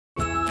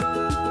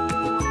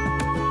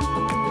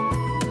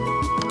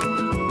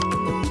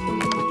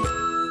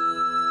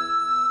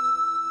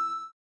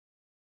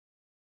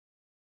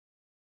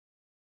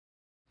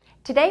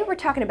Today we're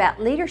talking about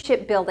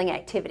leadership building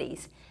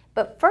activities.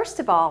 But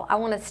first of all, I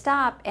want to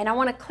stop and I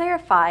want to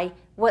clarify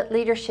what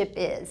leadership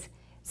is.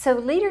 So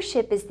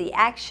leadership is the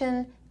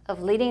action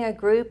of leading a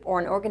group or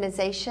an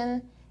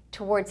organization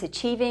towards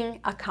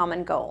achieving a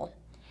common goal.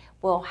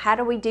 Well, how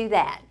do we do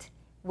that?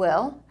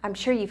 Well, I'm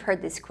sure you've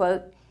heard this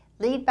quote,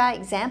 lead by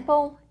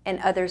example and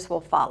others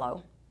will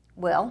follow.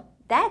 Well,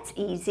 that's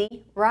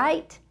easy,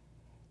 right?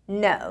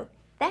 No,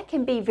 that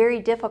can be very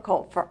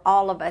difficult for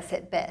all of us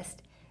at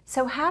best.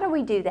 So how do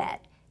we do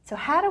that? So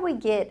how do we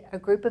get a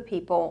group of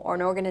people or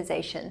an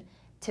organization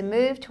to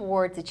move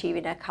towards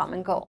achieving a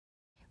common goal?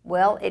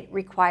 Well, it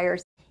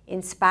requires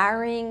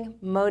inspiring,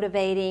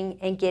 motivating,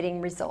 and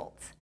getting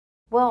results.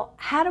 Well,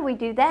 how do we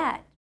do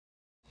that?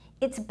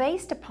 It's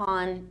based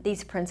upon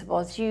these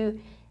principles.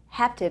 You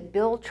have to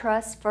build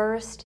trust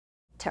first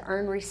to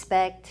earn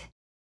respect,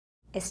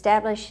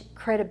 establish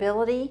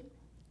credibility,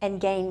 and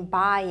gain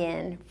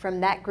buy-in from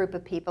that group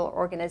of people or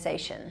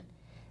organization.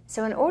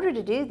 So in order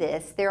to do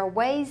this, there are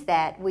ways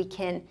that we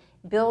can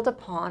build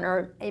upon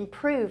or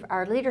improve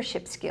our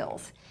leadership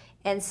skills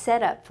and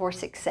set up for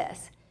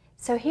success.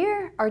 So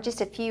here are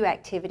just a few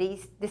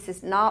activities. This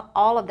is not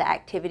all of the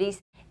activities,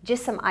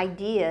 just some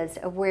ideas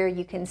of where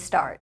you can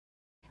start.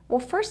 Well,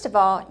 first of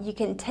all, you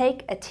can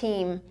take a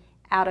team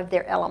out of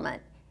their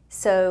element.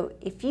 So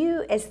if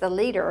you as the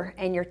leader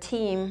and your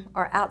team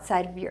are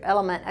outside of your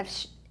element,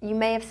 you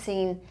may have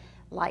seen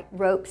like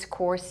ropes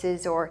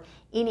courses or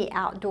any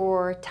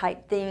outdoor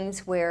type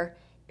things where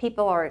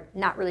people are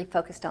not really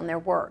focused on their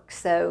work.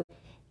 So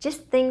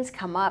just things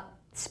come up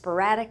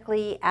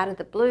sporadically, out of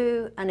the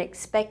blue,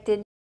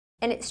 unexpected,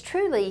 and it's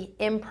truly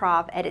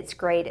improv at its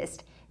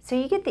greatest. So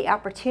you get the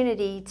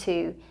opportunity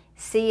to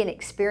see and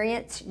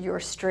experience your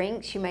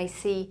strengths. You may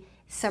see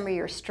some of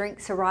your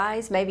strengths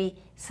arise,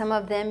 maybe some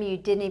of them you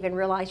didn't even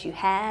realize you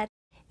had,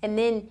 and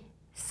then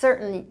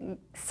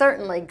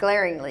certainly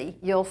glaringly,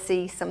 you'll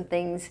see some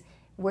things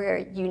where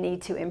you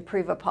need to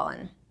improve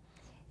upon.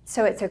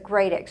 So it's a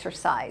great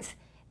exercise.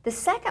 The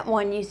second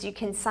one is you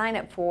can sign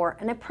up for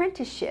an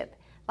apprenticeship,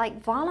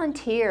 like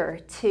volunteer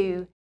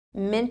to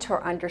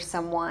mentor under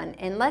someone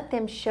and let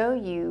them show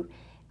you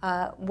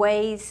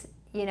ways,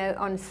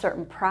 on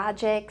certain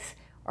projects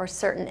or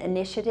certain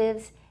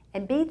initiatives,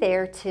 and be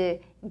there to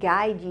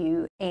guide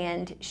you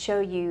and show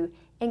you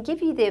and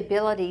give you the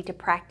ability to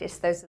practice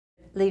those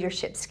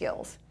leadership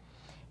skills.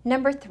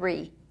 Number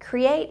 3,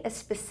 create a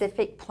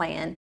specific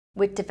plan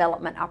with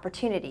development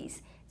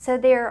opportunities. So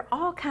there are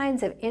all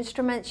kinds of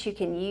instruments you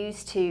can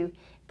use to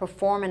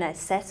perform an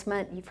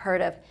assessment. You've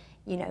heard of,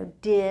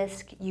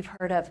 DISC, you've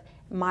heard of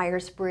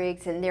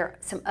Myers-Briggs, and there are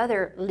some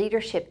other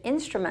leadership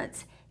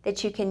instruments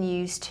that you can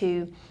use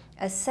to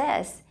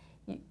assess,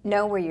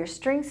 know where your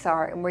strengths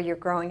are and where your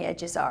growing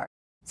edges are.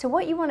 So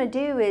what you want to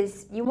do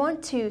is you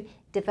want to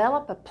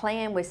develop a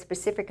plan with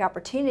specific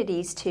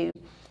opportunities to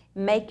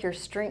make your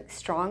strengths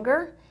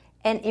stronger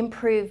and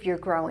improve your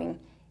growing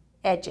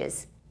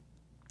edges.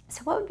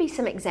 So what would be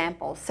some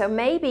examples? So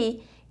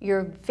maybe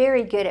you're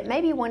very good at,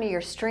 maybe one of your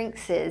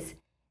strengths is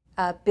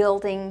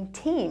building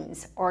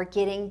teams or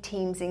getting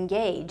teams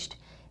engaged.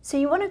 So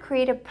you want to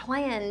create a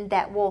plan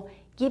that will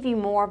give you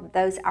more of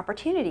those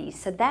opportunities.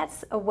 So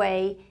that's a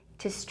way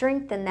to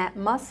strengthen that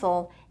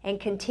muscle and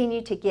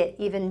continue to get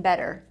even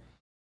better.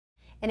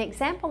 An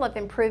example of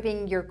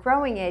improving your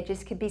growing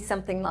edges could be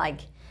something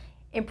like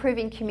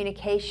improving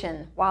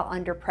communication while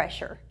under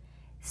pressure.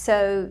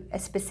 So a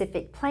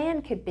specific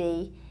plan could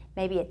be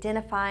maybe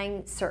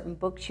identifying certain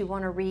books you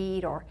want to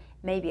read or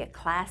maybe a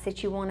class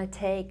that you want to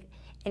take,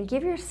 and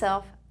give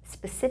yourself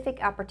specific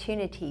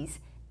opportunities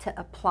to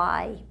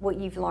apply what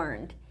you've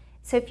learned.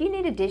 So if you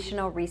need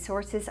additional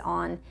resources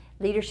on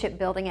leadership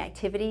building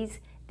activities,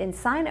 then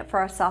sign up for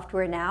our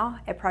software now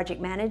at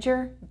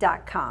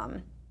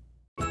projectmanager.com.